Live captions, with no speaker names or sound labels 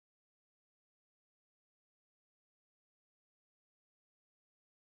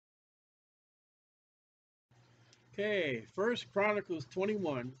Okay, First Chronicles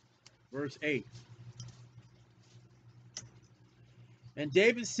 21, verse 8. And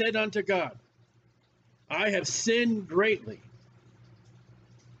David said unto God, I have sinned greatly.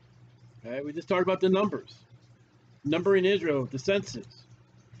 Okay, we just talked about the numbers. Number in Israel, the census.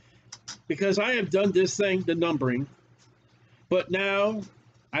 Because I have done this thing, the numbering, but now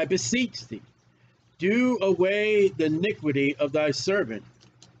I beseech thee, do away the iniquity of thy servant,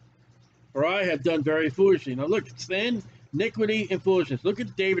 for I have done very foolishly. Now look, sin, iniquity, and foolishness. Look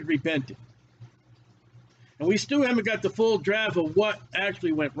at David repenting. And we still haven't got the full draft of what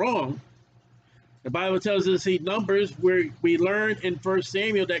actually went wrong. The Bible tells us in Numbers, where we learn in 1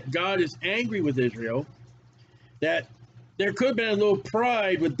 Samuel that God is angry with Israel, that there could have been a little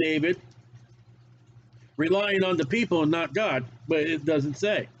pride with David, relying on the people and not God, but it doesn't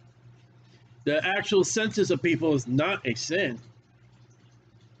say. The actual census of people is not a sin.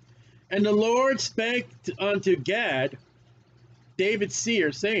 And the Lord spake unto Gad, David's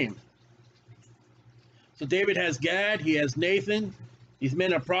seer, saying, so David has Gad, he has Nathan, these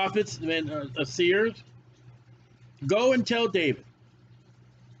men are prophets, men are seers. Go and tell David,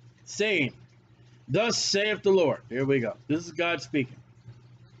 saying, thus saith the Lord. Here we go. This is God speaking.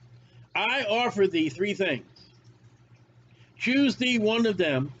 I offer thee three things. Choose thee one of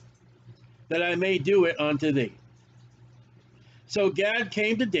them, that I may do it unto thee. So Gad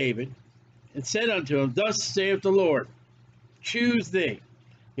came to David and said unto him, thus saith the Lord, choose thee.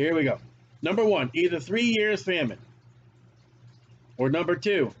 Here we go. Number one, either 3 years famine. Or number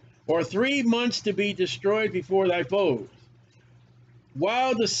two, or 3 months to be destroyed before thy foes,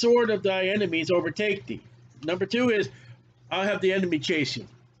 while the sword of thy enemies overtake thee. Number two is, I'll have the enemy chase you.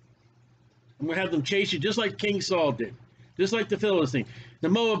 I'm going to have them chase you just like King Saul did. Just like the Philistines. The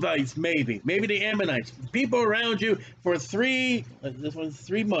Moabites, maybe the Ammonites. People around you for this one's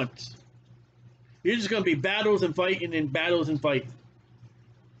 3 months. You're just going to be battles and fighting and battles and fighting.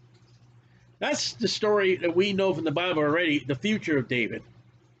 That's the story that we know from the Bible already, the future of David,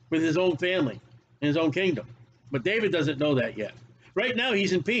 with his own family and his own kingdom. But David doesn't know that yet. Right now,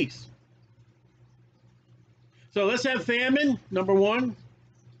 he's in peace. So let's have famine, number one.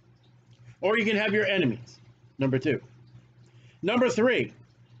 Or you can have your enemies, number two. Number three,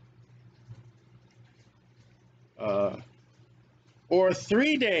 or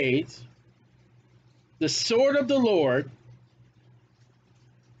 3 days, the sword of the Lord,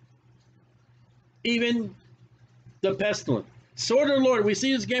 even the pestilence. Sword of the Lord, we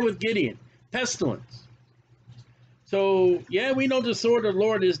see this again with Gideon, pestilence. So, yeah, we know the sword of the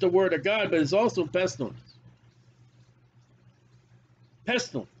Lord is the word of God, but it's also pestilence.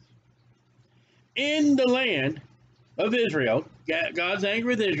 Pestilence. In the land of Israel, God's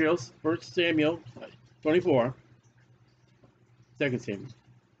angry with Israel, 1 Samuel 24, 2 Samuel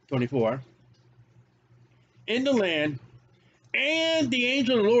 24. In the land, and the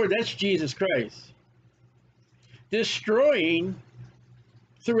angel of the Lord, that's Jesus Christ, destroying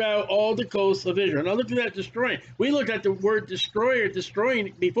throughout all the coasts of Israel. Now look at that destroying. We looked at the word destroyer,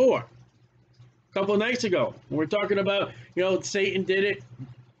 destroying before, a couple of nights ago. We're talking about, Satan did it,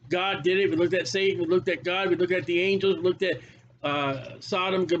 God did it. We looked at Satan, we looked at God, we looked at the angels, we looked at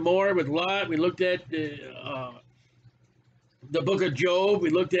Sodom, Gomorrah with Lot, we looked at the book of Job, we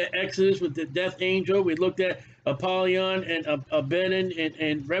looked at Exodus with the death angel, we looked at Apollyon and Abaddon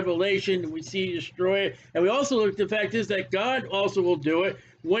and Revelation, we see destroy it. And we also looked at the fact is that God also will do it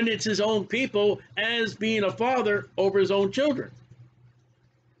when it's his own people, as being a father over his own children.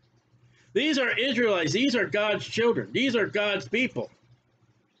 These are Israelites, these are God's children, these are God's people.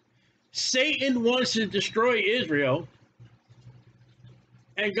 Satan wants to destroy Israel,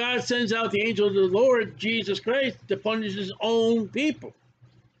 and God sends out the angel of the Lord, Jesus Christ, to punish his own people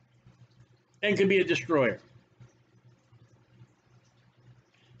and can be a destroyer.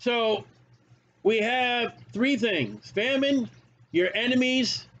 So we have 3 things: famine, your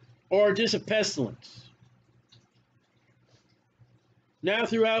enemies, or just a pestilence. Now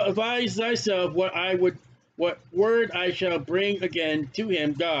throughout advise thyself what word I shall bring again to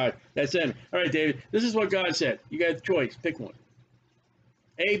him, God that sent me. All right, David, this is what God said. You got a choice. Pick one.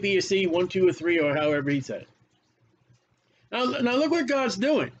 A, B, or C, 1, 2, or 3, or however he said it. Now look what God's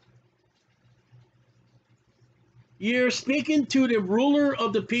doing. You're speaking to the ruler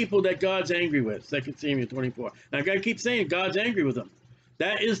of the people that God's angry with, 2 Samuel 24. Now, I got to keep saying God's angry with them.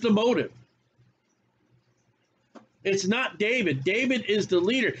 That is the motive. It's not David. David is the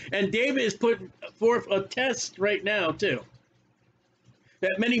leader. And David is putting forth a test right now, too,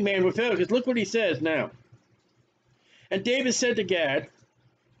 that many men will fail. Because look what he says now. And David said to Gad,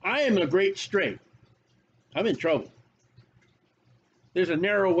 I am in a great strait. I'm in trouble. There's a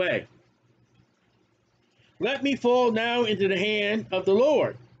narrow way. Let me fall now into the hand of the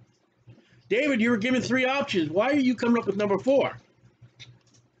Lord. David, you were given 3 options. Why are you coming up with number 4?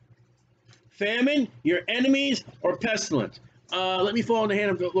 Famine, your enemies, or pestilence? Let me fall in the hand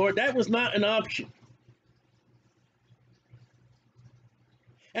of the Lord. That was not an option.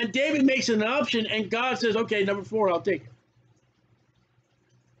 And David makes an option, and God says, okay, number 4, I'll take it.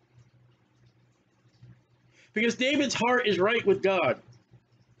 Because David's heart is right with God.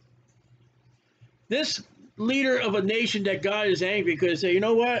 This leader of a nation that God is angry could say, you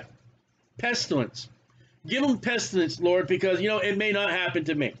know what? Pestilence. Give them pestilence, Lord, because, it may not happen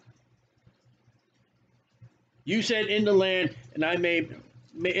to me. You said in the land, and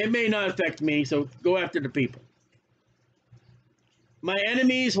it may not affect me, so go after the people. My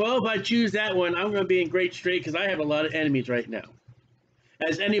enemies, well, if I choose that one, I'm going to be in great strait because I have a lot of enemies right now.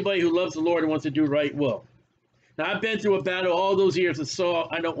 As anybody who loves the Lord and wants to do right will. Now, I've been through a battle all those years with Saul.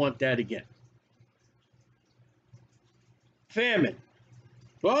 I don't want that again. Famine.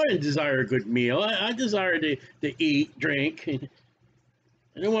 Well, I didn't desire a good meal. I desire to eat, drink.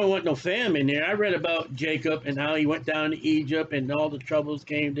 I didn't want no famine there. I read about Jacob and how he went down to Egypt and all the troubles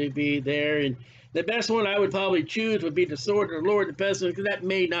came to be there. And the best one I would probably choose would be the sword of the Lord, the pestilence, because that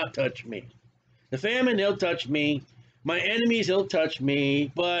may not touch me. The famine, he'll touch me. My enemies, he'll touch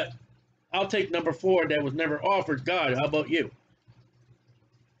me. But I'll take number 4 that was never offered. God, how about you?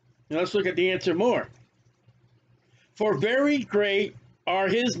 Now let's look at the answer more. For very great are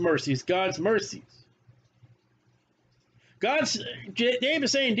his mercies, God's mercies. David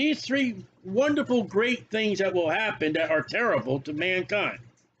is saying these 3 wonderful, great things that will happen that are terrible to mankind.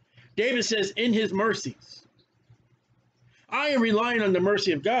 David says, in his mercies. I am relying on the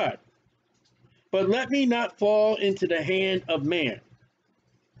mercy of God. But let me not fall into the hand of man.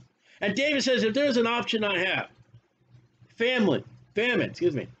 And David says, if there's an option I have, famine,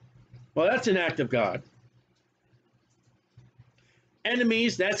 well, that's an act of God.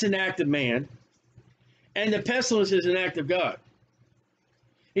 Enemies, that's an act of man. And the pestilence is an act of God.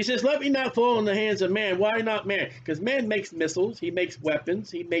 He says, let me not fall in the hands of man. Why not man? Because man makes missiles. He makes weapons.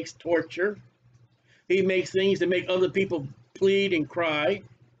 He makes torture. He makes things to make other people plead and cry.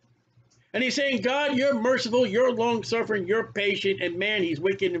 And he's saying, God, you're merciful, you're long-suffering, you're patient, and man, he's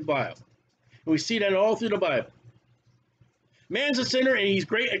wicked and vile. And we see that all through the Bible. Man's a sinner, and he's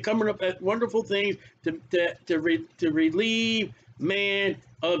great at coming up with wonderful things to relieve man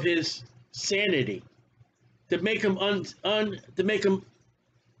of his sanity, to make him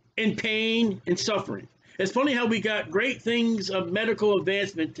in pain and suffering. It's funny how we got great things of medical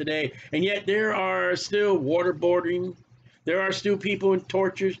advancement today, and yet there are still waterboarding. There are still people in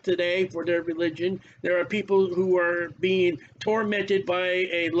tortures today for their religion. There are people who are being tormented by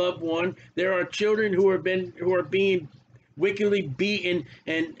a loved one. There are children who are being wickedly beaten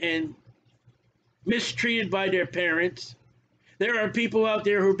and mistreated by their parents. There are people out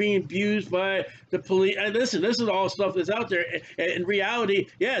there who are being abused by the police. And listen, this is all stuff that's out there. In reality,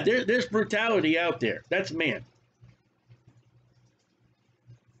 yeah, there's brutality out there. That's man.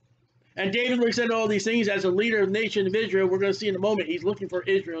 And David looks at all these things as a leader of the nation of Israel. We're going to see in a moment, he's looking for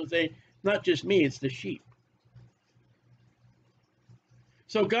Israel and saying, not just me, it's the sheep.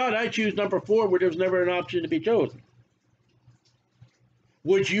 So God, I choose number 4, where there's never an option to be chosen.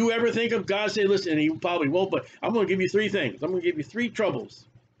 Would you ever think of God saying, listen, and he probably won't, but I'm going to give you 3 things. I'm going to give you 3 troubles,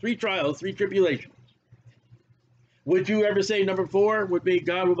 3 trials, 3 tribulations. Would you ever say number 4 would be,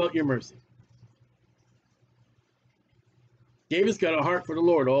 God, what about your mercy? David's got a heart for the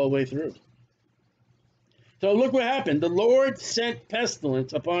Lord all the way through. So look what happened. The Lord sent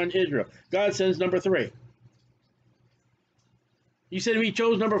pestilence upon Israel. God sends number 3. You said we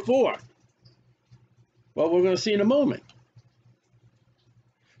chose number 4. Well, we're going to see in a moment.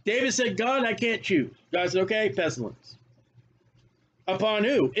 David said, God, I can't choose. God said, okay, pestilence. Upon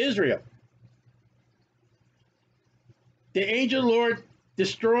who? Israel. The angel of the Lord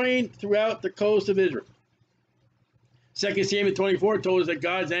destroying throughout the coast of Israel. 2 Samuel 24 told us that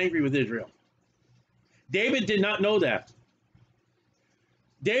God's angry with Israel. David did not know that.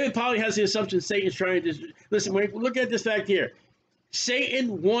 David probably has the assumption Satan's trying to... Listen, when we look at this fact here.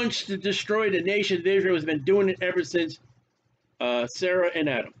 Satan wants to destroy the nation of Israel. Has been doing it ever since Sarah and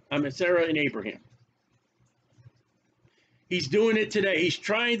Abraham. He's doing it today. He's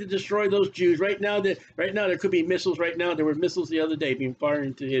trying to destroy those Jews. Right now there could be missiles. Right now there were missiles the other day being fired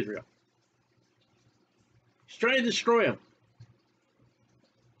into Israel. He's trying to destroy them.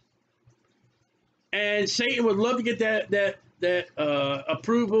 And Satan would love to get that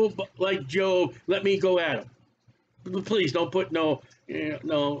approval, like Job. Let me go at him. Please don't put no.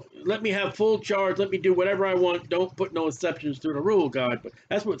 Let me have full charge. Let me do whatever I want. Don't put no exceptions to the rule, God. But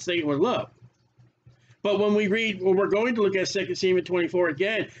that's what Satan would love. But when we read, well, we're going to look at 2 Samuel 24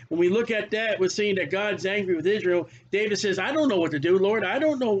 again. When we look at that, we're seeing that God's angry with Israel. David says, I don't know what to do, Lord. I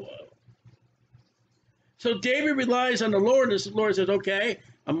don't know. So David relies on the Lord, and the Lord says, okay,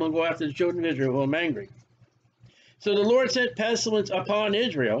 I'm going to go after the children of Israel. Well, I'm angry. So the Lord sent pestilence upon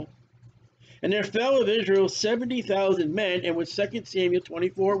Israel, and there fell of Israel 70,000 men, and with 2 Samuel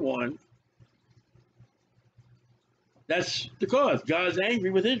 24:1, that's the cause. God's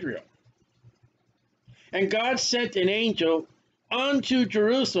angry with Israel. And God sent an angel unto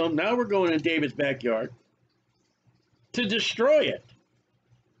Jerusalem, now we're going in David's backyard, to destroy it.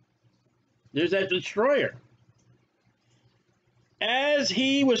 There's that destroyer. As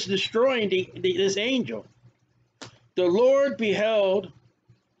he was destroying this angel, the Lord beheld,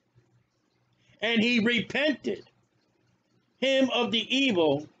 and he repented him of the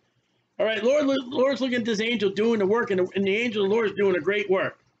evil. All right, Lord's looking at this angel doing the work, and the angel of the Lord is doing a great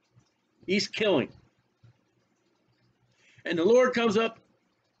work. He's killing. And the Lord comes up,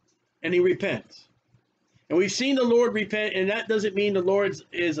 and he repents. And we've seen the Lord repent, and that doesn't mean the Lord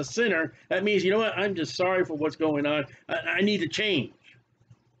is a sinner. That means, you know what, I'm just sorry for what's going on. I need to change.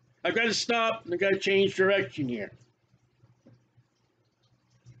 I've got to stop, and I've got to change direction here.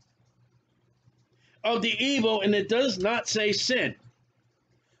 Of the evil, and it does not say sin.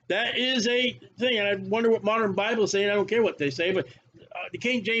 That is a thing, and I wonder what modern Bible is saying. I don't care what they say, but the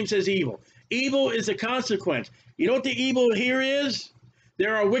King James says evil. Evil is a consequence. You know what the evil here is?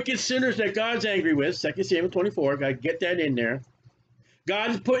 There are wicked sinners that God's angry with, 2 Samuel 24, got to get that in there.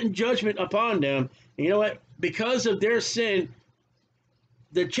 God is putting judgment upon them. And you know what? Because of their sin,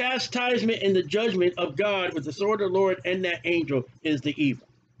 the chastisement and the judgment of God with the sword of the Lord and that angel is the evil.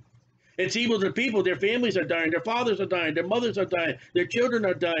 It's evil to people. Their families are dying. Their fathers are dying. Their mothers are dying. Their children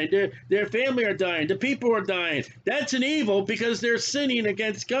are dying. Their family are dying. The people are dying. That's an evil because they're sinning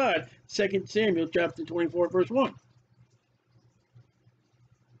against God. 2 Samuel chapter 24, verse 1.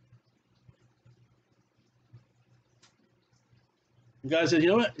 And God says, you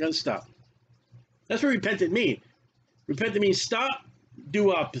know what? Let's stop. That's what repentant means. Repentant means stop,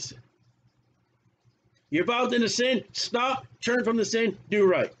 do opposite. You're involved in a sin, stop, turn from the sin, do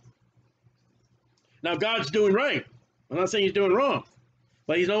right. Now, God's doing right. I'm not saying he's doing wrong.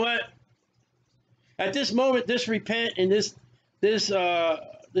 But you know what? At this moment, this repent and this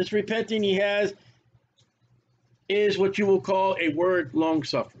repenting he has is what you will call a word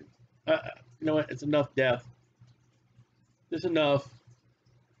long-suffering. You know what? It's enough death. It's enough.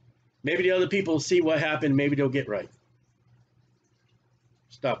 Maybe the other people see what happened. Maybe they'll get right.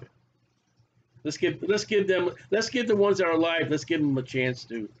 Stop it. Let's give the ones that are alive, let's give them a chance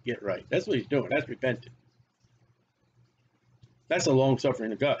to get right. That's what he's doing. That's repenting. That's the long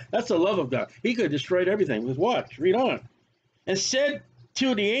suffering of God. That's the love of God. He could have destroyed everything. Let's watch. Read on. And said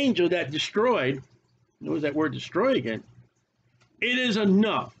to the angel that destroyed, notice that word destroy again, it is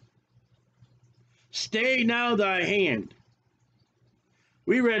enough. Stay now thy hand.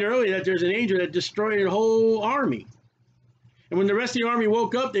 We read earlier that there's an angel that destroyed a whole army. And when the rest of the army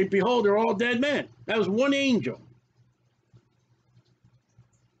woke up, they behold, they're all dead men. That was one angel.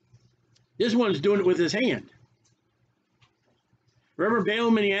 This one's doing it with his hand. Remember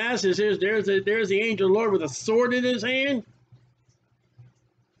Balaam and the asses? There's the angel of the Lord with a sword in his hand.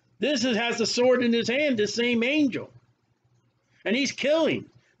 This has the sword in his hand, this same angel. And he's killing.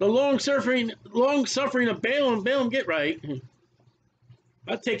 The long suffering of Balaam. Balaam, get right.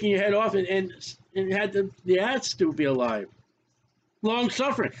 Not taking your head off and had the ass to be alive. Long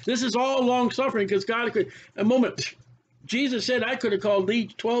suffering. This is all long suffering because God could. A moment. Jesus said, I could have called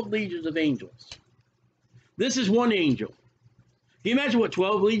 12 legions of angels. This is one angel. Can you imagine what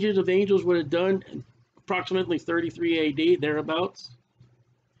 12 legions of angels would have done in approximately 33 AD, thereabouts?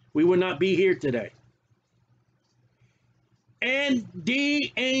 We would not be here today. And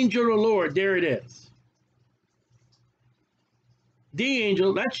the angel of the Lord, there it is. The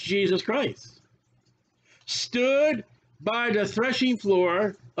angel, that's Jesus Christ, stood by the threshing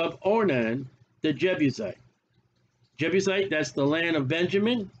floor of Ornan, the Jebusite. Jebusite, that's the land of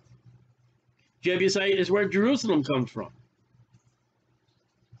Benjamin. Jebusite is where Jerusalem comes from.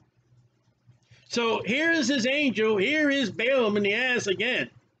 So here is his angel. Here is Balaam in the ass again,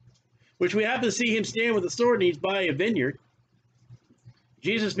 which we happen to see him stand with a sword and he's by a vineyard.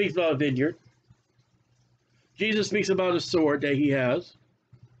 Jesus speaks about a vineyard. Jesus speaks about a sword that he has.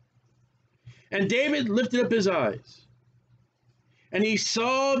 And David lifted up his eyes, and he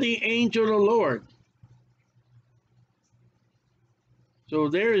saw the angel of the Lord. So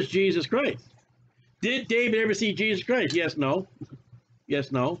there is Jesus Christ. Did David ever see Jesus Christ? Yes, no.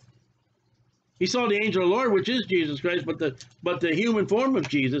 Yes, no. He saw the angel of the Lord, which is Jesus Christ, but the human form of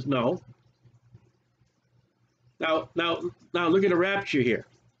Jesus, no. Now look at the rapture here.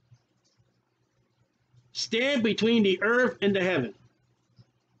 Stand between the earth and the heaven.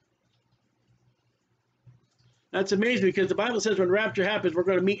 That's amazing because the Bible says when the rapture happens, we're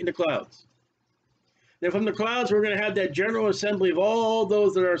going to meet in the clouds. Then from the clouds, we're going to have that general assembly of all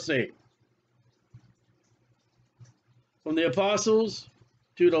those that are saved. From the apostles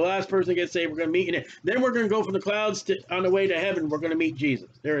to the last person that gets saved, we're going to meet in it. Then we're going to go from the clouds to on the way to heaven. We're going to meet Jesus.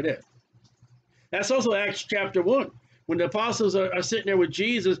 There it is. That's also Acts chapter 1. When the apostles are sitting there with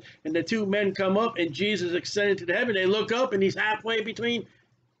Jesus and the two men come up and Jesus ascended to the heaven, they look up and he's halfway between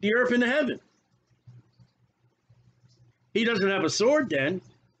the earth and the heaven. He doesn't have a sword then.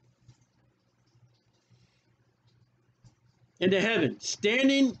 In the heaven,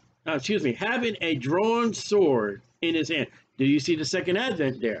 having a drawn sword in his hand. Do you see the second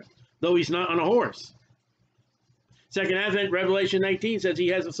advent there? Though he's not on a horse. Second advent, Revelation 19 says he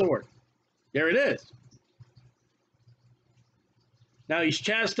has a sword. There it is. Now he's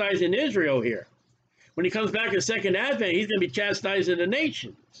chastising Israel here. When he comes back in second advent, he's going to be chastising the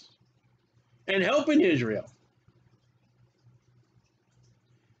nations and helping Israel.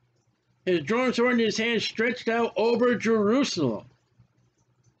 His drawn sword in his hand stretched out over Jerusalem.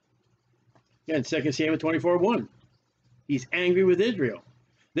 Again, 2 Samuel 24:1. He's angry with Israel.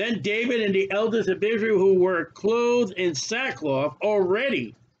 Then David and the elders of Israel who were clothed in sackcloth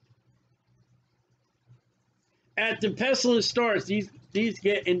already at the pestilence starts,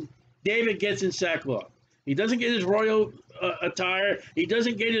 David gets in sackcloth. He doesn't get his royal attire. He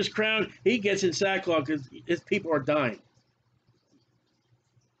doesn't get his crown. He gets in sackcloth because his people are dying.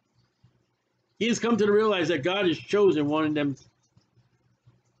 He has come to realize that God has chosen one of them.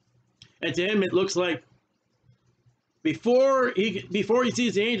 And to him, it looks like before he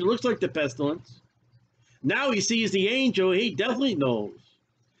sees the angel, it looks like the pestilence. Now he sees the angel, he definitely knows.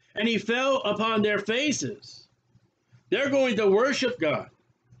 And he fell upon their faces. They're going to worship God.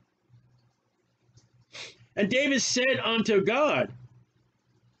 And David said unto God,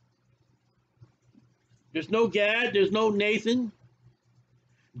 there's no Gad, there's no Nathan.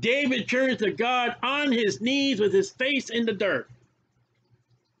 David turns to God on his knees with his face in the dirt.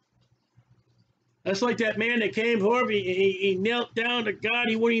 That's like that man that came forward. He knelt down to God.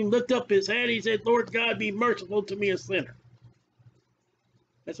 He wouldn't even lift up his head. He said, Lord God, be merciful to me, a sinner.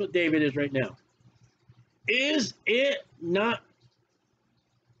 That's what David is right now. Is it not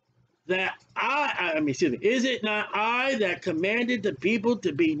that is it not I that commanded the people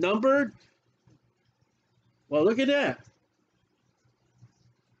to be numbered? Well, look at that.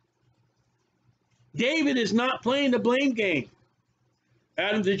 David is not playing the blame game.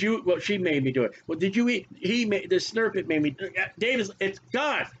 Adam, did you? Well, she made me do it. Well, did you eat? The serpent made me. David, it's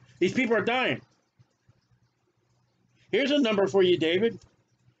God. These people are dying. Here's a number for you, David.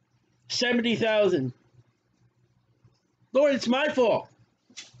 70,000. Lord, it's my fault.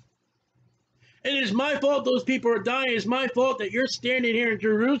 It is my fault those people are dying. It's my fault that you're standing here in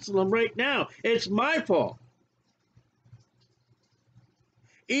Jerusalem right now. It's my fault.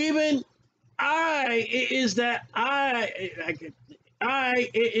 Even it is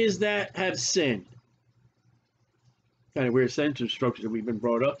that have sinned. Kind of weird sentence structure that we've been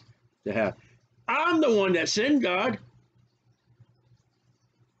brought up to have. I'm the one that sinned, God,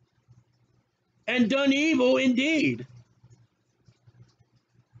 and done evil indeed.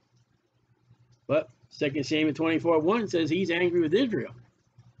 But 2 Samuel 24:1 says he's angry with Israel.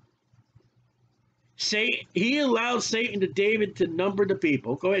 He allowed Satan to David to number the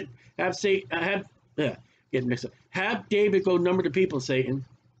people. Go ahead, have David go number the people, Satan,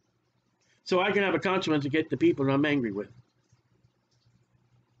 so I can have a consequence to get the people that I'm angry with.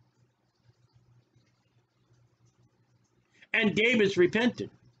 And David's repented.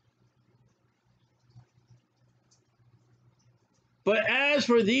 But as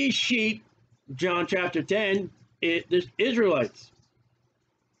for these sheep, John chapter 10, the Israelites,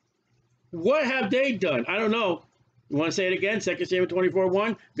 what have they done? I don't know. You want to say it again? 2 Samuel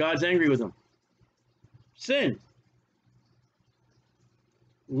 24:1, God's angry with them. Sin.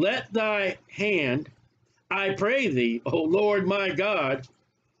 Let thy hand, I pray thee, O Lord my God,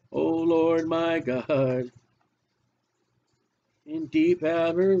 in deep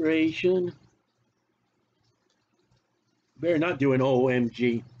aberration. Better not do an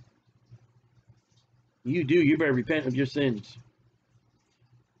OMG. You better repent of your sins.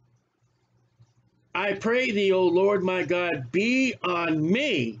 I pray thee, O Lord my God, be on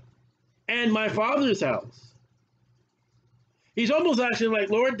me and my father's house. He's almost asking, like,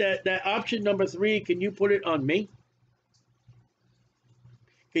 Lord, that option number 3, can you put it on me?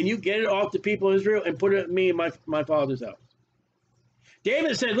 Can you get it off the people of Israel and put it on me and my father's house?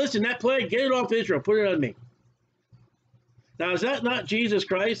 David said, listen, that plague, get it off Israel, put it on me. Now, is that not Jesus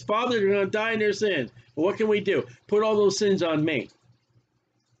Christ? Father, they're going to die in their sins. Well, what can we do? Put all those sins on me.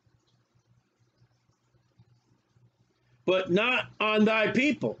 But not on thy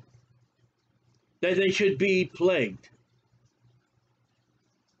people, that they should be plagued.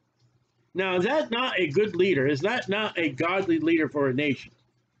 Now, is that not a good leader? Is that not a godly leader for a nation?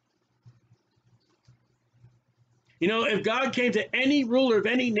 You know, if God came to any ruler of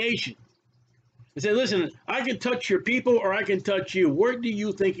any nation and said, listen, I can touch your people or I can touch you, what do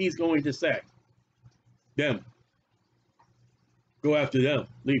you think he's going to say? Them. Go after them.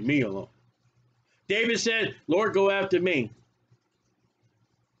 Leave me alone. David said, Lord, go after me.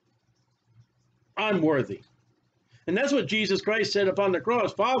 I'm worthy. And that's what Jesus Christ said upon the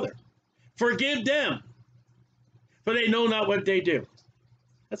cross. Father, forgive them, for they know not what they do.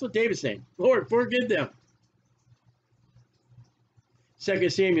 That's what David's saying. Lord, forgive them. 2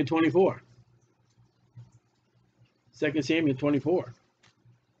 Samuel 24. 2 Samuel 24.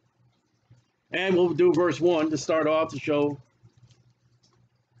 And we'll do verse 1 to start off to show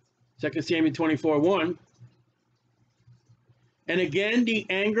 2 Samuel 24:1. And again, the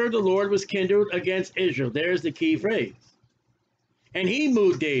anger of the Lord was kindled against Israel. There's the key phrase. And he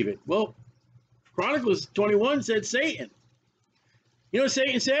moved David. Well, Chronicles 21 said Satan. You know what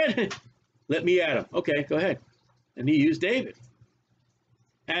Satan said? Let me at him. Okay, go ahead. And he used David.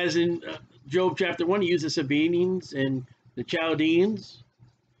 As in Job chapter 1, he used the Sabaeans and the Chaldeans.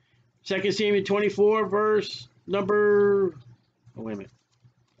 2 Samuel 24, verse number... Oh, wait a minute.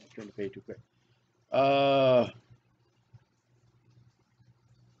 I turned the page too quick. Where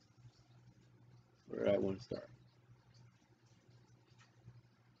do I want to start?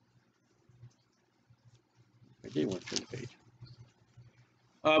 I did want to turn the page.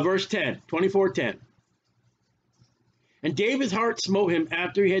 Verse 10, 24:10. And David's heart smote him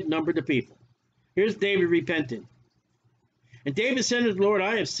after he had numbered the people. Here's David repenting. And David said to the Lord,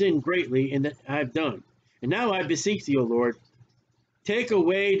 I have sinned greatly in that I have done. And now I beseech thee, O Lord, take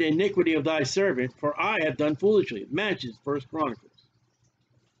away the iniquity of thy servant, for I have done foolishly. It matches 1 Chronicles.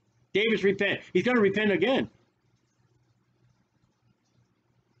 David's repent. He's going to repent again.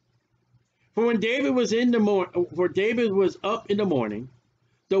 For when David was David was up in the morning,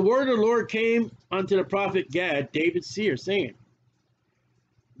 the word of the Lord came unto the prophet Gad, David's seer, saying,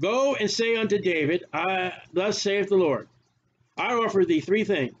 Go and say unto David, thus saith the Lord, I offer thee 3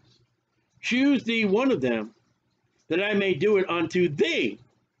 things. Choose thee one of them, that I may do it unto thee.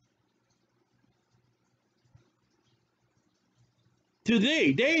 To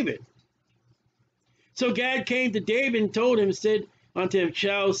thee, David. So Gad came to David and told him, said unto him,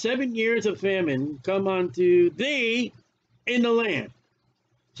 Shall 7 years of famine come unto thee in the land?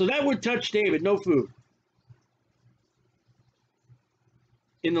 So that would touch David, no food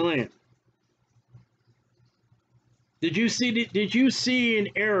in the land. Did you see an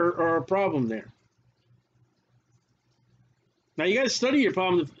error or a problem there? Now you got to study your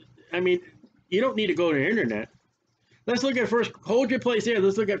problem. I mean, you don't need to go to the internet. Let's look at hold your place there.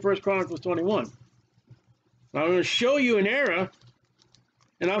 Let's look at 1 Chronicles 21. Now I'm going to show you an era,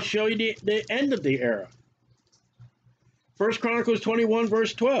 and I'll show you the end of the era. 1 Chronicles 21,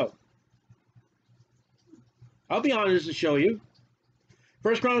 verse 12. I'll be honest to show you.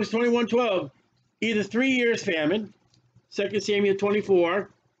 1 Chronicles 21:12, either 3 years famine. 2 Samuel 24,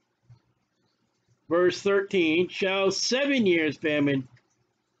 verse 13, shall 7 years famine.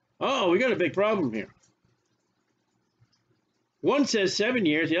 Oh, we got a big problem here. One says 7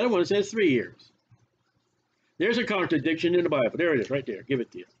 years, the other one says 3 years. There's a contradiction in the Bible. There it is, right there. Give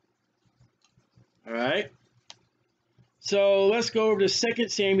it to you. All right. So let's go over to 2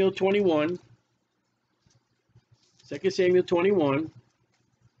 Samuel 21. 2 Samuel 21,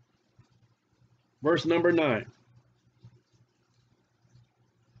 verse number 9.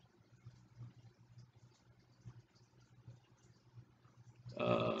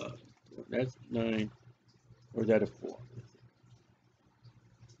 That's 9. Or is that a 4?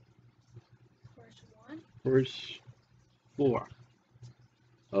 Verse 1. Verse 4.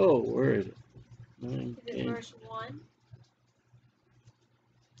 Oh, where is it? 9, Is it verse 1?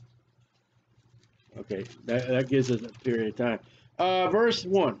 Okay, that gives us a period of time. Verse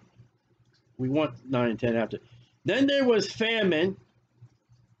 1. We want 9 and 10 after. Then there was famine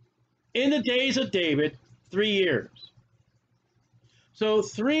in the days of David 3 years. So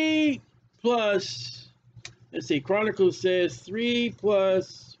 3 plus, let's see, Chronicles says 3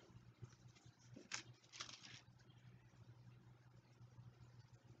 plus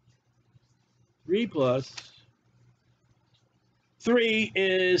 3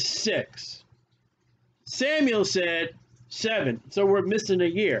 is 6. Samuel said 7, so we're missing a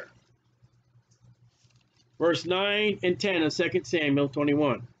year. verse 9 and 10 of 2 Samuel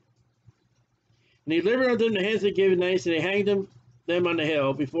 21. And he delivered unto them the hands of the Gibeonites, and they hanged them on the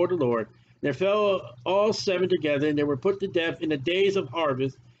hill before the Lord. And there fell all 7 together, and they were put to death in the days of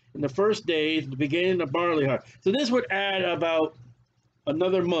harvest, in the first days, the beginning of barley harvest. So this would add about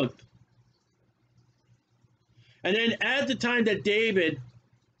another month. And then at the time that David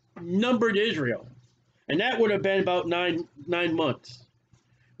numbered Israel, and that would have been about nine months.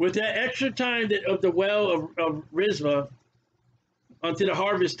 With that extra time of the well of Rizpah unto the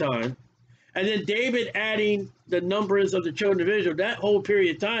harvest time, and then David adding the numbers of the children of Israel, that whole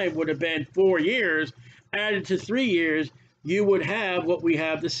period of time would have been 4 years. Added to 3 years, you would have what we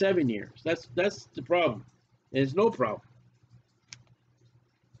have the 7 years. That's the problem. There's no problem.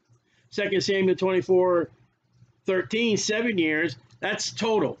 2 Samuel 24:13, 7 years, that's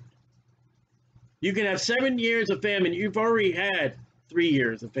total. You can have 7 years of famine. You've already had 3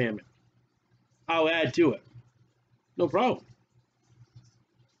 years of famine. I'll add to it. No problem.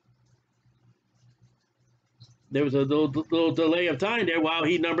 There was a little delay of time there while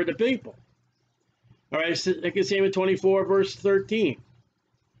he numbered the people. All right, 2 Samuel 24, verse 13.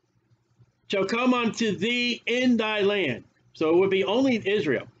 Shall come unto thee in thy land. So it would be only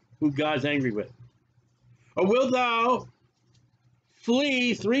Israel who God's angry with. Or wilt thou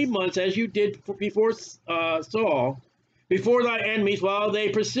flee 3 months as you did before Saul, before thy enemies while they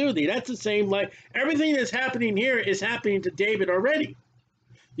pursue thee? That's the same, like everything that's happening here is happening to David already.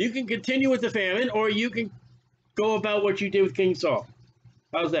 You can continue with the famine, or you can go about what you did with King Saul.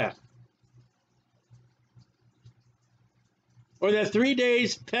 How's that? Or the 3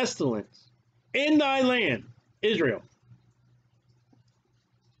 days pestilence in thy land, Israel.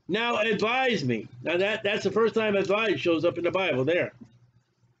 Now advise me. Now that's the first time advise shows up in the Bible there.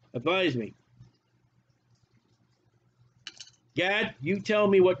 Advise me. Gad, you tell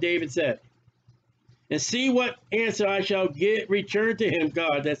me what David said. And see what answer I shall return to him,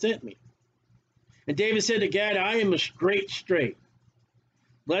 God that sent me. And David said to Gad, I am a straight.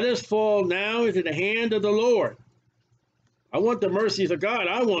 Let us fall now into the hand of the Lord. I want the mercies of God.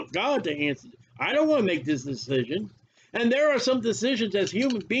 I want God to answer. I don't want to make this decision. And there are some decisions as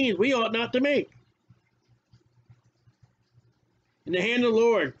human beings we ought not to make. In the hand of the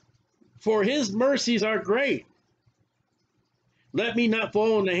Lord, for his mercies are great. Let me not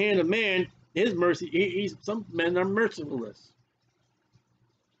fall in the hand of man. His mercy, some men are merciless.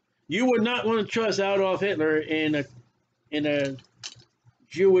 You would not want to trust Adolf Hitler in a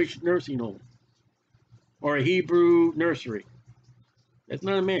Jewish nursing home or a Hebrew nursery. That's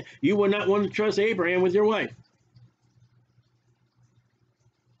not a man. You would not want to trust Abraham with your wife.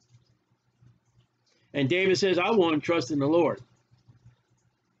 And David says, I want to trust in the Lord.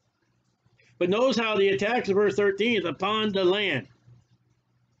 But notice how the attacks of verse 13 is upon the land.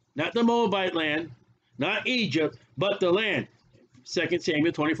 Not the Moabite land, not Egypt, but the land. 2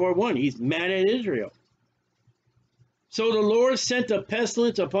 Samuel 24:1. He's mad at Israel. So the Lord sent a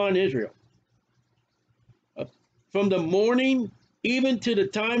pestilence upon Israel. From the morning even to the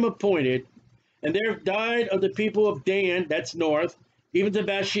time appointed, and there died of the people of Dan, that's north, even to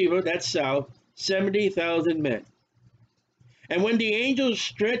Bathsheba, that's south, 70,000 men. And when the angel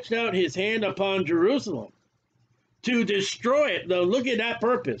stretched out his hand upon Jerusalem to destroy it, now look at that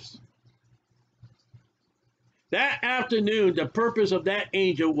purpose. That afternoon, the purpose of that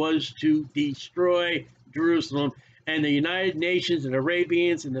angel was to destroy Jerusalem, and the United Nations and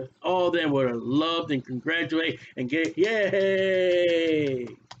Arabians and all of them would have loved and congratulated and get, yay!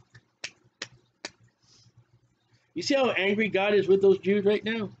 You see how angry God is with those Jews right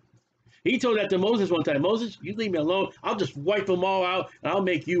now? He told that to Moses one time. Moses, you leave me alone. I'll just wipe them all out, and I'll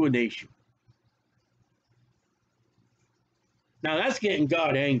make you a nation. Now that's getting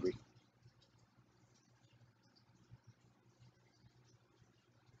God angry.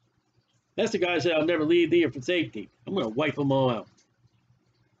 That's the guy that said, I'll never leave thee or forsake thee. I'm going to wipe them all out.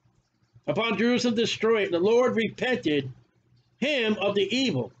 Upon Jerusalem destroy it, the Lord repented him of the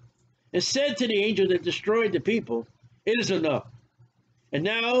evil and said to the angel that destroyed the people, it is enough. And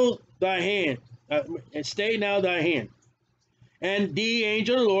now thy hand, and stay now thy hand. And the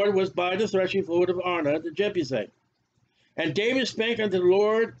angel of the Lord was by the threshing floor of Arna, the Jebusite. And David spake unto the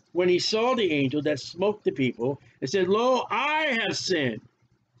Lord when he saw the angel that smote the people, and said, Lo, I have sinned.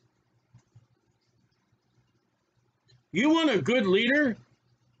 You want a good leader?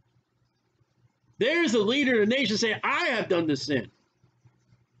 There's a leader of the nation saying, I have done this sin.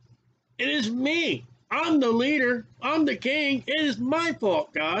 It is me. I'm the leader. I'm the king. It is my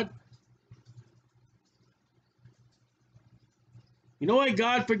fault, God. You know why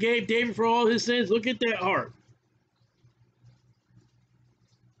God forgave David for all his sins? Look at that heart.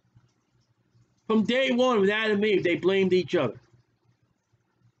 From day one with Adam and Eve, they blamed each other.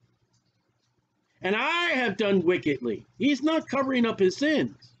 And I have done wickedly. He's not covering up his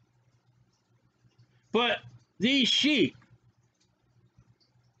sins. But these sheep,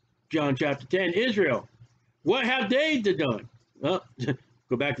 John chapter 10, Israel, what have they done? Well,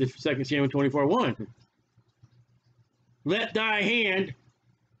 go back to 2 Samuel 24:1. Let thy hand,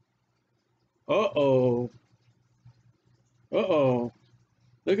 uh-oh.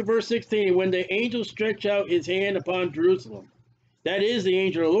 Look at verse 16. When the angel stretched out his hand upon Jerusalem. That is the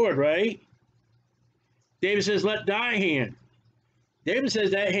angel of the Lord, right? David says, let thy hand. David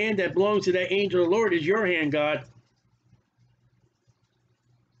says that hand that belongs to that angel of the Lord is your hand, God.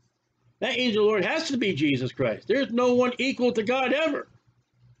 That angel of the Lord has to be Jesus Christ. There's no one equal to God ever.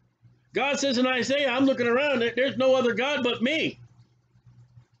 God says in Isaiah, I'm looking around, there's no other God but me.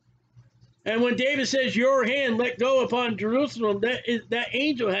 And when David says, your hand let go upon Jerusalem, that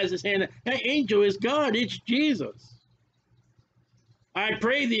angel has his hand. That angel is God. It's Jesus. I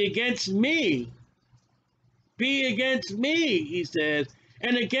pray thee against me. Be against me, he says,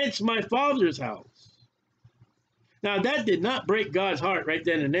 and against my father's house. Now, that did not break God's heart right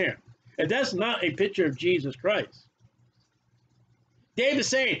then and there. And that's not a picture of Jesus Christ. David's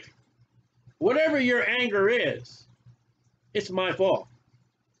saying, whatever your anger is, it's my fault.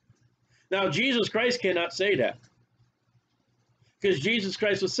 Now, Jesus Christ cannot say that because Jesus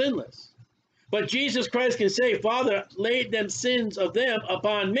Christ was sinless. But Jesus Christ can say, Father, lay them sins of them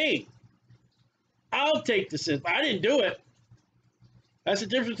upon me. I'll take the sins. I didn't do it. That's the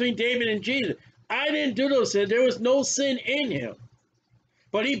difference between David and Jesus. I didn't do those sins. There was no sin in him.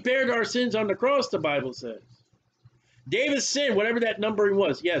 But he bared our sins on the cross, the Bible says. David sinned, whatever that number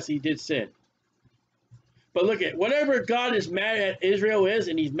was. Yes, he did sin. But look at whatever God is mad at Israel is,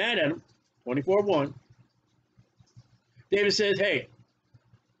 and he's mad at him, 24:1. David says, hey,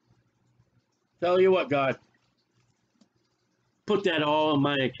 tell you what, God, put that all on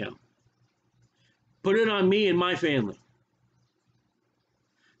my account. Put it on me and my family.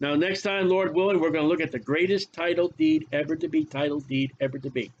 Now, next time, Lord willing, we're going to look at the greatest title deed ever to be,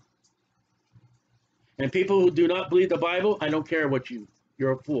 And people who do not believe the Bible, I don't care what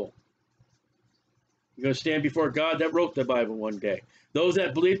you're a fool. You're going to stand before God that wrote the Bible one day. Those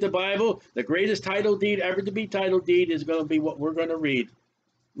that believe the Bible, the greatest title deed ever to be is going to be what we're going to read,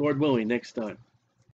 Lord willing, next time.